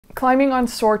Climbing on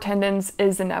sore tendons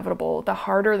is inevitable. The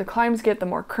harder the climbs get, the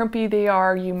more crimpy they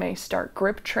are. You may start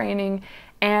grip training,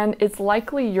 and it's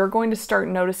likely you're going to start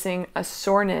noticing a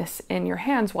soreness in your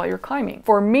hands while you're climbing.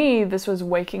 For me, this was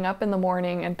waking up in the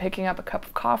morning and picking up a cup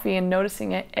of coffee and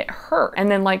noticing it hurt. And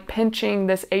then like pinching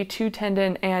this A2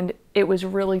 tendon, and it was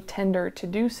really tender to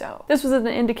do so. This was an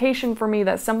indication for me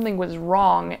that something was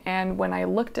wrong, and when I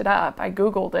looked it up, I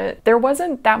Googled it, there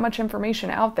wasn't that much information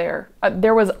out there.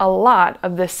 There was a lot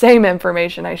of the same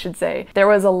information, I should say. There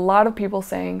was a lot of people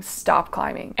saying stop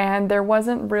climbing, and there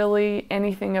wasn't really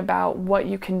anything about what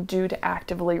you can do to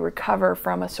actively recover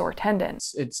from a sore tendon.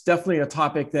 It's definitely a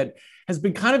topic that has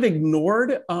been kind of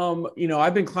ignored.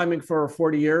 I've been climbing for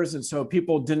 40 years, and so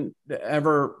people didn't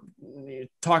ever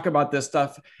talk about this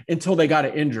stuff until they got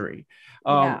an injury.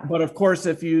 But of course,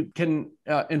 if you can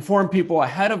inform people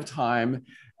ahead of time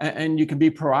and you can be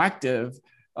proactive,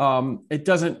 it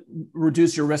doesn't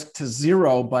reduce your risk to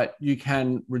zero, but you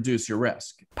can reduce your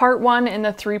risk. Part 1 in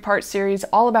the 3-part series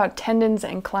all about tendons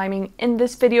and climbing. In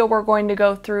this video, we're going to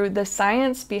go through the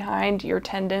science behind your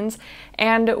tendons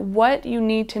and what you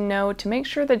need to know to make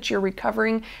sure that you're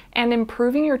recovering and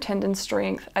improving your tendon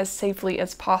strength as safely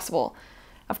as possible.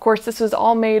 Of course, this was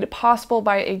all made possible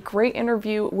by a great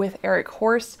interview with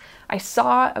Hörst. I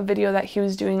saw a video that he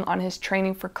was doing on his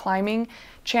Training for Climbing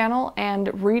channel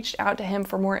and reached out to him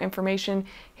for more information.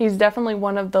 He's definitely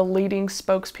one of the leading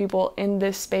spokespeople in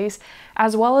this space,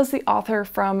 as well as the author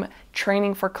from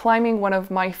Training for Climbing, one of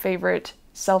my favorite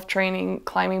self-training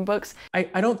climbing books. I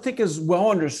don't think is well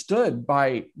understood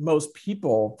by most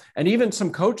people, and even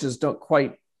some coaches don't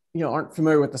quite aren't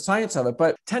familiar with the science of it,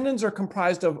 but tendons are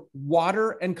comprised of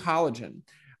water and collagen.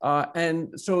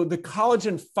 And so the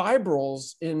collagen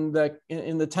fibrils in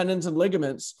the tendons and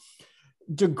ligaments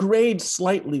degrade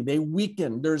slightly, they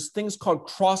weaken. There's things called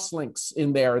crosslinks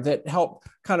in there that help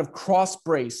kind of cross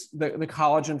brace the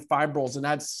collagen fibrils and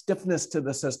add stiffness to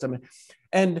the system.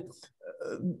 And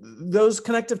those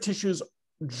connective tissues,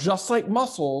 just like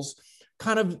muscles,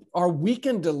 kind of are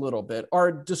weakened a little bit,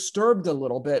 are disturbed a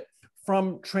little bit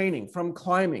from training, from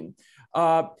climbing.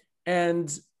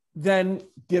 And then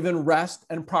given rest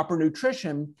and proper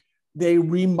nutrition, they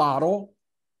remodel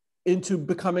into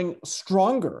becoming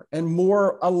stronger and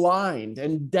more aligned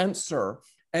and denser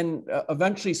and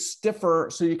eventually stiffer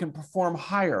so you can perform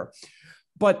higher.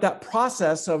 But that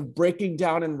process of breaking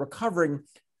down and recovering,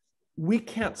 we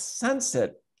can't sense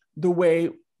it the way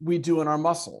we do in our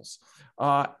muscles.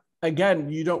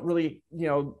 Again, you don't really,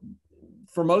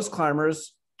 for most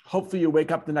climbers, hopefully you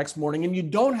wake up the next morning and you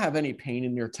don't have any pain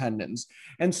in your tendons.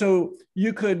 And so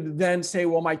you could then say,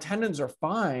 well, my tendons are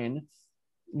fine.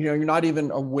 You're not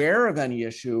even aware of any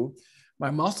issue.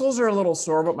 My muscles are a little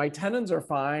sore, but my tendons are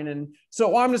fine. And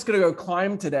so I'm just going to go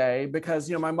climb today because,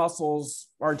 my muscles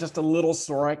are just a little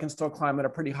sore. I can still climb at a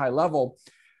pretty high level.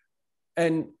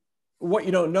 And what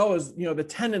you don't know is, the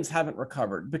tendons haven't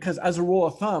recovered, because as a rule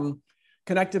of thumb,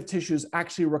 connective tissues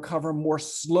actually recover more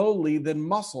slowly than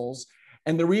muscles.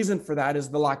 And the reason for that is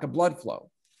the lack of blood flow.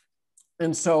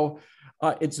 And so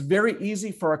it's very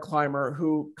easy for a climber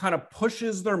who kind of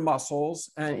pushes their muscles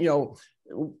and,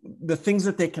 the things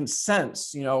that they can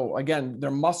sense, again, their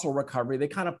muscle recovery, they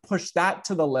kind of push that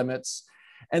to the limits,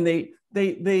 and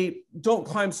they don't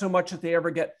climb so much that they ever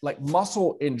get like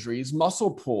muscle injuries, muscle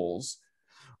pulls,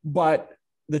 but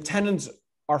the tendons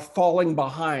are falling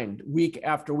behind week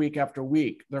after week after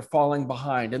week. They're falling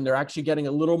behind, and they're actually getting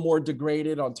a little more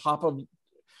degraded on top of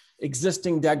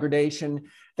existing degradation.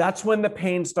 That's when the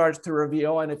pain starts to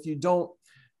reveal. And if you don't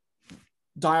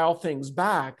dial things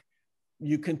back,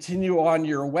 you continue on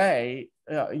your way,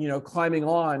 climbing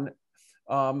on,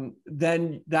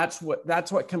 then that's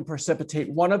what can precipitate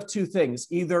one of two things.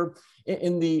 Either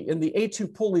in the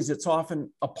A2 pulleys, it's often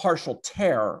a partial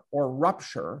tear or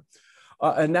rupture.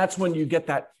 And that's when you get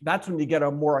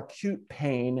a more acute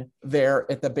pain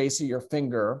there at the base of your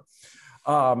finger.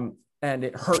 And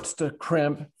it hurts to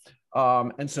crimp.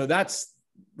 And so that's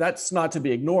not to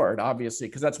be ignored, obviously,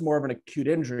 because that's more of an acute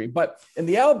injury. But in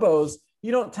the elbows,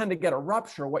 you don't tend to get a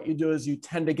rupture. What you do is you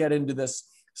tend to get into this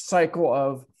cycle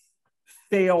of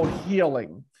failed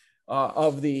healing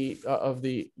of the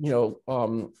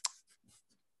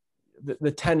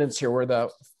tendons here, where the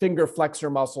finger flexor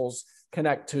muscles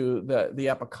connect to the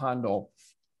epicondyle,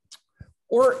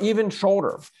 or even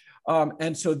shoulder.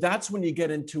 And so that's when you get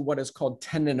into what is called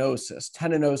tendinosis.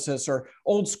 Tendinosis, or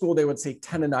old school, they would say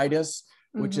tendonitis,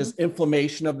 which is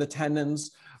inflammation of the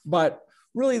tendons. But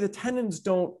really, the tendons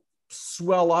don't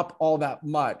swell up all that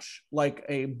much like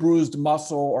a bruised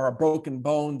muscle or a broken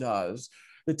bone does.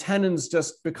 The tendons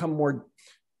just become more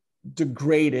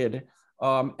degraded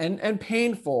and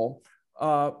painful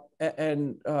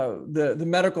The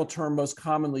medical term most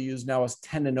commonly used now is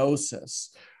tendinosis,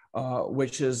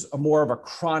 which is more of a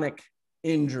chronic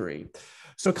injury.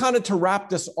 So kind of to wrap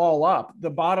this all up,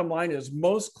 the bottom line is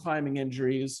most climbing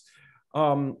injuries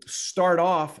start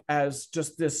off as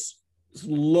just this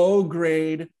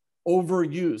low-grade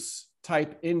overuse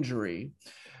type injury.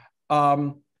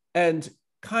 And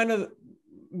kind of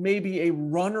maybe a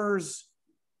runner's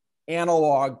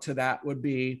analog to that would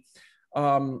be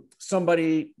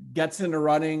somebody gets into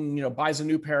running, buys a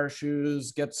new pair of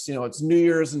shoes, gets, it's New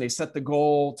Year's and they set the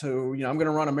goal to, I'm going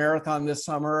to run a marathon this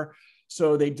summer.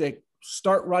 So they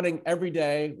start running every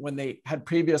day when they had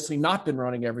previously not been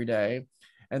running every day,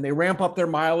 and they ramp up their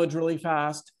mileage really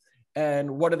fast. And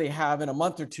what do they have in a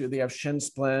month or two? They have shin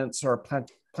splints or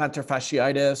plantar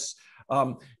fasciitis.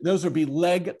 Those would be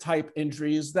leg type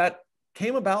injuries that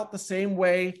came about the same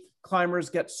way climbers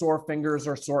get sore fingers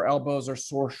or sore elbows or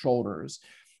sore shoulders,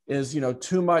 is,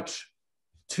 too much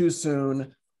too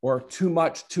soon or too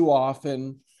much too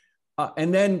often.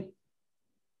 And then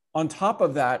on top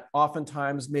of that,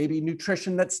 oftentimes maybe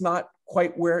nutrition that's not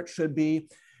quite where it should be,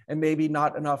 and maybe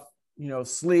not enough,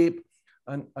 sleep,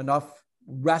 enough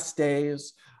rest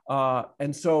days.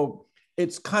 And so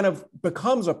it's kind of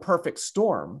becomes a perfect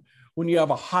storm when you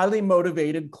have a highly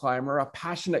motivated climber, a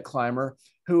passionate climber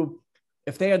who,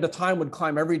 if they had the time, would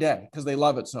climb every day because they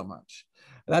love it so much.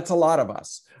 That's a lot of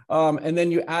us. And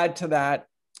then you add to that,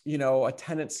 a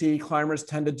tendency, climbers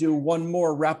tend to do one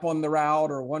more rep on the route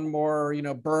or one more,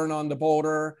 burn on the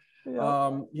boulder,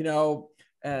 and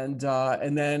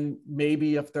then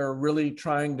maybe if they're really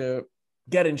trying to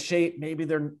get in shape, maybe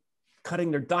they're cutting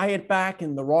their diet back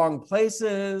in the wrong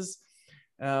places,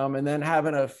 and then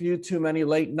having a few too many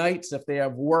late nights if they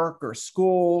have work or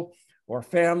school or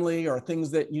family or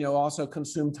things that, also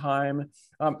consume time.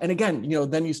 And again,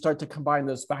 then you start to combine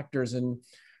those factors, and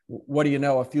what do you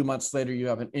know, a few months later, you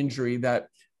have an injury that,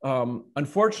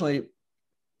 unfortunately,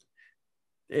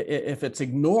 if it's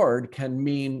ignored, can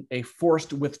mean a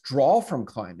forced withdrawal from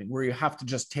climbing, where you have to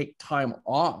just take time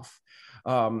off.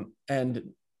 And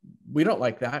we don't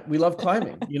like that. We love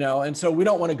climbing, and so we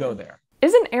don't want to go there.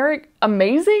 Isn't Eric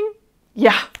amazing?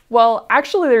 Yeah, well,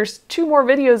 actually there's 2 more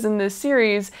videos in this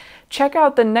series. Check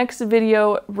out the next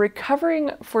video,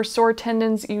 recovering for sore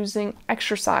tendons using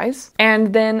exercise.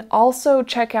 And then also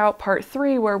check out part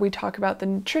 3, where we talk about the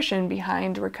nutrition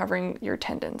behind recovering your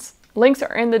tendons. Links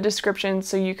are in the description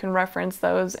so you can reference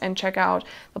those and check out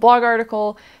the blog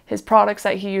article, his products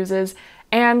that he uses,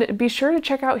 and be sure to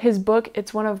check out his book.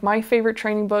 It's one of my favorite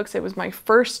training books. It was my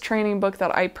first training book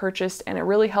that I purchased, and it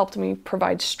really helped me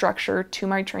provide structure to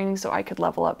my training so I could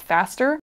level up faster.